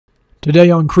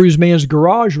Today on Cruiseman's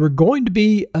Garage, we're going to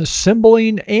be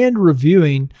assembling and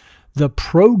reviewing the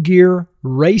ProGrear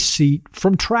Race Seat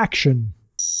from TraXion.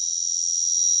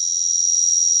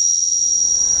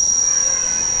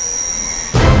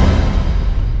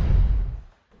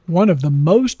 One of the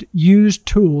most used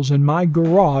tools in my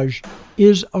garage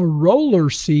is a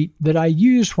roller seat that I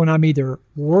use when I'm either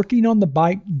working on the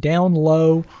bike down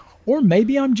low or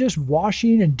maybe I'm just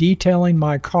washing and detailing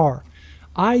my car.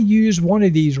 I use one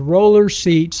of these roller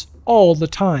seats all the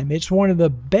time. It's one of the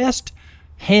best,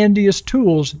 handiest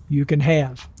tools you can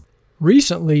have.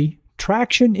 Recently,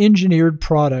 TraXion Engineered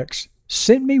Products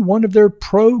sent me one of their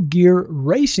ProGrear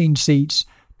racing seats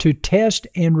to test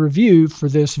and review for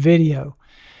this video.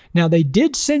 Now, they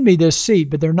did send me this seat,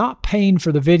 but they're not paying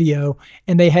for the video,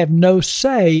 and they have no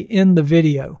say in the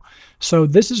video. So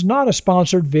this is not a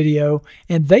sponsored video,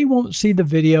 and they won't see the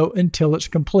video until it's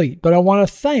complete. But I want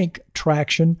to thank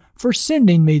TraXion for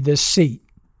sending me this seat.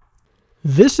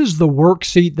 This is the work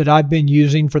seat that I've been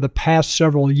using for the past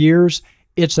several years.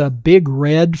 It's a big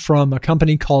red from a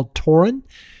company called TraXion.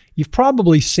 You've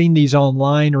probably seen these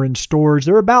online or in stores.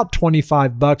 They're about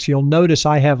 25 bucks. You'll notice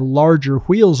I have larger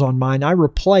wheels on mine. I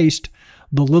replaced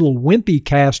the little wimpy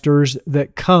casters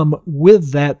that come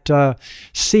with that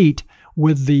seat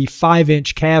with the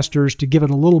 5-inch casters to give it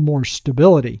a little more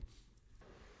stability.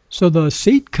 So the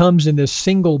seat comes in this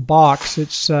single box.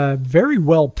 It's very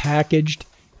well packaged.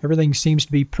 Everything seems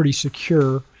to be pretty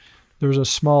secure. There's a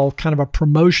small kind of a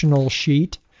promotional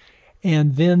sheet.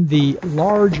 And then the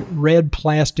large red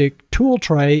plastic tool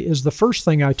tray is the first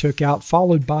thing I took out,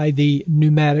 followed by the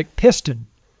pneumatic piston.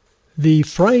 The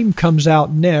frame comes out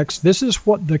next. This is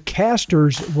what the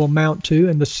casters will mount to,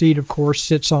 and the seat, of course,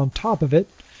 sits on top of it.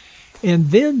 And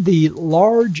then the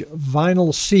large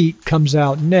vinyl seat comes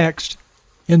out next.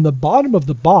 In the bottom of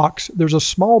the box, there's a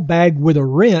small bag with a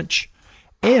wrench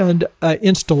and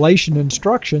installation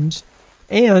instructions,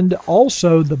 and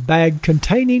also the bag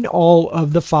containing all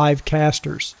of the 5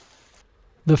 casters.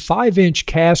 The 5-inch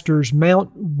casters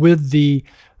mount with the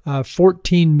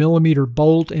 14-millimeter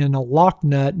bolt and a lock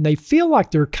nut, and they feel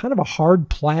like they're kind of a hard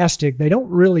plastic. They don't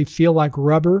really feel like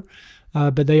rubber,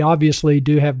 but they obviously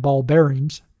do have ball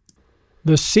bearings.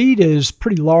 The seat is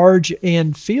pretty large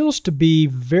and feels to be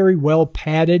very well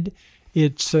padded.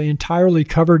 It's entirely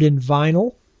covered in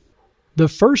vinyl. The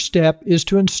first step is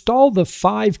to install the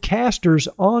 5 casters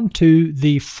onto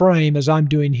the frame, as I'm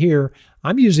doing here.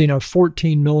 I'm using a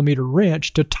 14-millimeter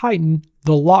wrench to tighten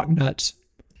the lock nuts.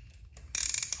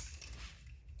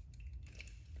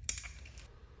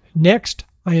 Next,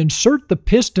 I insert the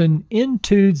piston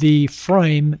into the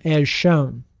frame as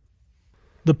shown.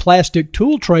 The plastic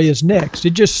tool tray is next.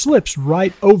 It just slips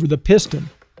right over the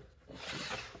piston.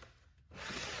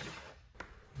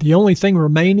 The only thing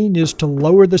remaining is to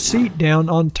lower the seat down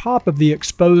on top of the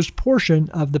exposed portion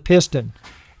of the piston.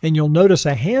 And you'll notice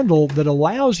a handle that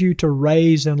allows you to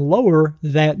raise and lower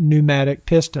that pneumatic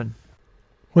piston.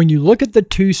 When you look at the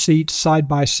two seats side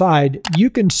by side,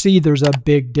 you can see there's a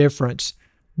big difference.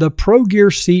 The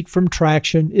ProGrear seat from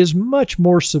TraXion is much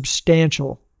more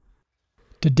substantial.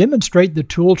 To demonstrate the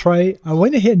tool tray, I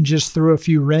went ahead and just threw a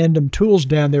few random tools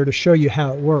down there to show you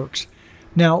how it works.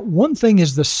 Now, one thing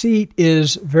is the seat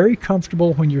is very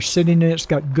comfortable when you're sitting in it. It's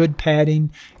got good padding.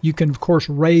 You can, of course,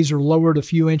 raise or lower it a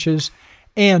few inches.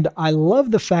 And I love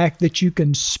the fact that you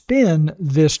can spin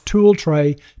this tool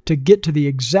tray to get to the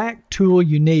exact tool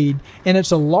you need. And it's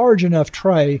a large enough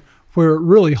tray where it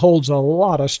really holds a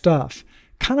lot of stuff.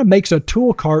 Kind of makes a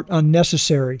tool cart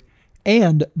unnecessary.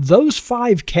 And those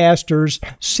 5 casters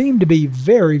seem to be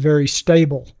very, very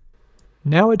stable.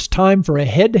 Now it's time for a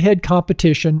head-to-head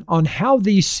competition on how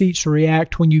these seats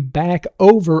react when you back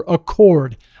over a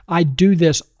cord. I do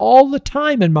this all the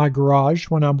time in my garage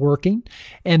when I'm working,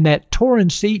 and that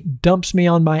TraXion seat dumps me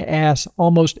on my ass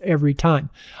almost every time.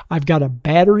 I've got a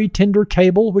battery tender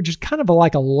cable, which is kind of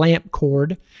like a lamp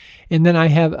cord, and then I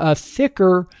have a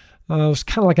thicker, it's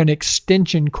kind of like an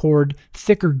extension cord,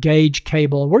 thicker gauge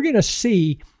cable. And we're going to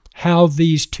see how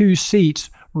these two seats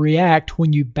react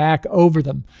when you back over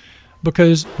them.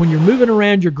 Because when you're moving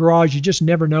around your garage, you just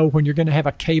never know when you're going to have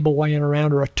a cable laying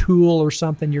around or a tool or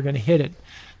something, you're going to hit it.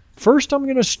 First, I'm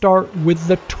going to start with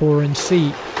the TraXion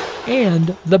seat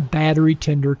and the battery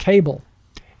tender cable.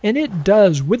 And it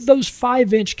does, with those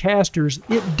 5-inch casters,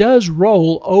 it does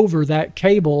roll over that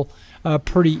cable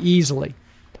pretty easily.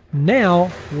 Now,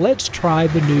 let's try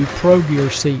the new ProGrear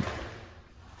seat.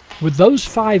 With those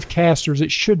 5 casters,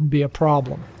 it shouldn't be a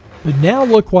problem. But now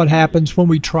look what happens when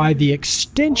we try the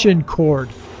extension cord.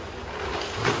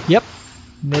 Yep,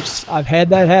 I've had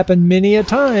that happen many a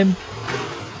time.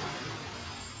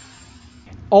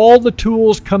 all the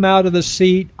tools come out of the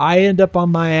seat. I end up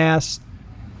on my ass.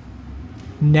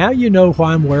 Now you know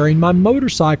why I'm wearing my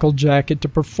motorcycle jacket to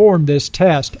perform this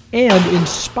test. And in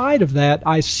spite of that,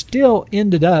 I still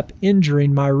ended up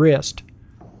injuring my wrist.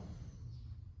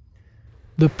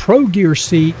 The ProGear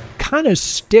seat kind of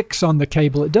sticks on the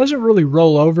cable. It doesn't really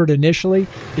roll over it initially,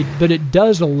 but it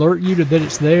does alert you that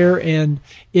it's there, and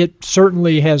it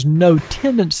certainly has no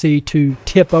tendency to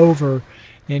tip over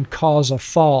and cause a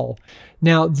fall.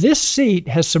 Now, this seat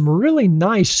has some really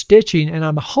nice stitching, and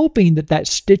I'm hoping that that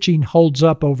stitching holds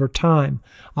up over time.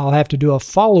 I'll have to do a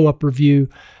follow-up review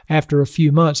after a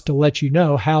few months to let you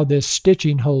know how this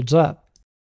stitching holds up.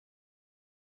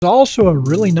 There's also a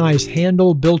really nice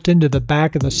handle built into the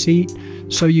back of the seat,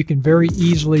 so you can very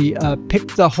easily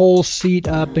pick the whole seat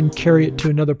up and carry it to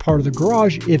another part of the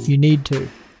garage if you need to.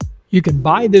 You can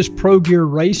buy this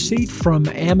ProGrear Race Seat from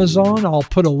Amazon. I'll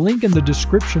put a link in the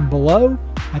description below.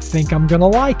 I think I'm going to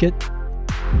like it.